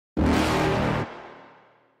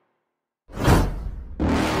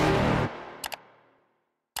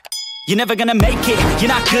You're never gonna make it,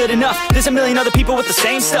 you're not good enough. There's a million other people with the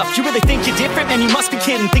same stuff. You really think you're different? Man, you must be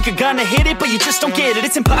kidding. Think you're gonna hit it, but you just don't get it.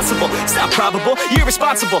 It's impossible, it's not probable, you're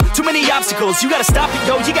irresponsible. Too many obstacles, you gotta stop it,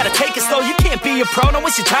 yo. You gotta take it slow, you can't be a pro. Don't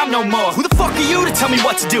waste your time no more. Who the fuck are you to tell me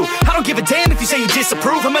what to do? I don't give a damn if you say you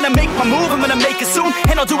disapprove. I'm gonna make my move, I'm gonna make it soon.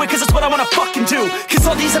 And I'll do it cause it's what I wanna fucking do. Cause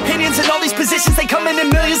all these opinions and all these positions, they come in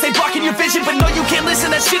millions, they blocking your vision. But no, you can't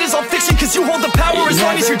listen, that shit is all fiction. Cause you hold the power as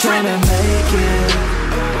long as you're driven.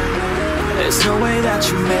 There's no way that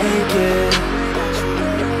you make it.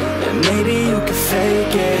 And maybe you can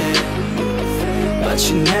fake it, but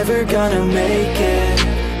you're never gonna make it.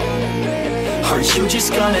 Are you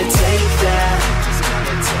just gonna take that?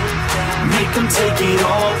 Make them take it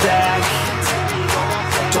all back.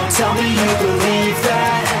 Don't tell me you believe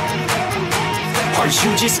that. Are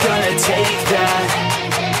you just gonna take that?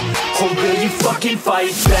 Or will you fucking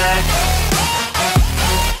fight back?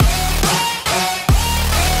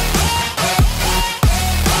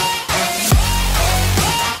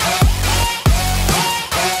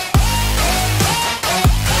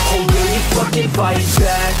 Fight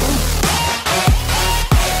back.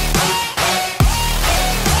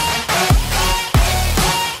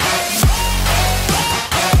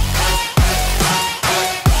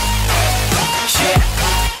 Yeah.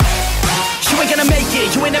 You ain't gonna make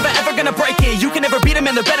it, you ain't never ever gonna break it. You can never beat them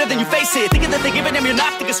and they're better than you face it. Thinking that they give a damn, you're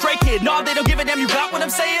not thinking straight, kid. No, they don't give a damn, you got what I'm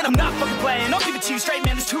saying? I'm not fucking playing, I'll give it to you straight,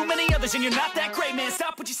 man. There's too many others and you're not that great, man.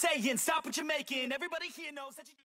 Stop what you're saying, stop what you're making. Everybody here knows that you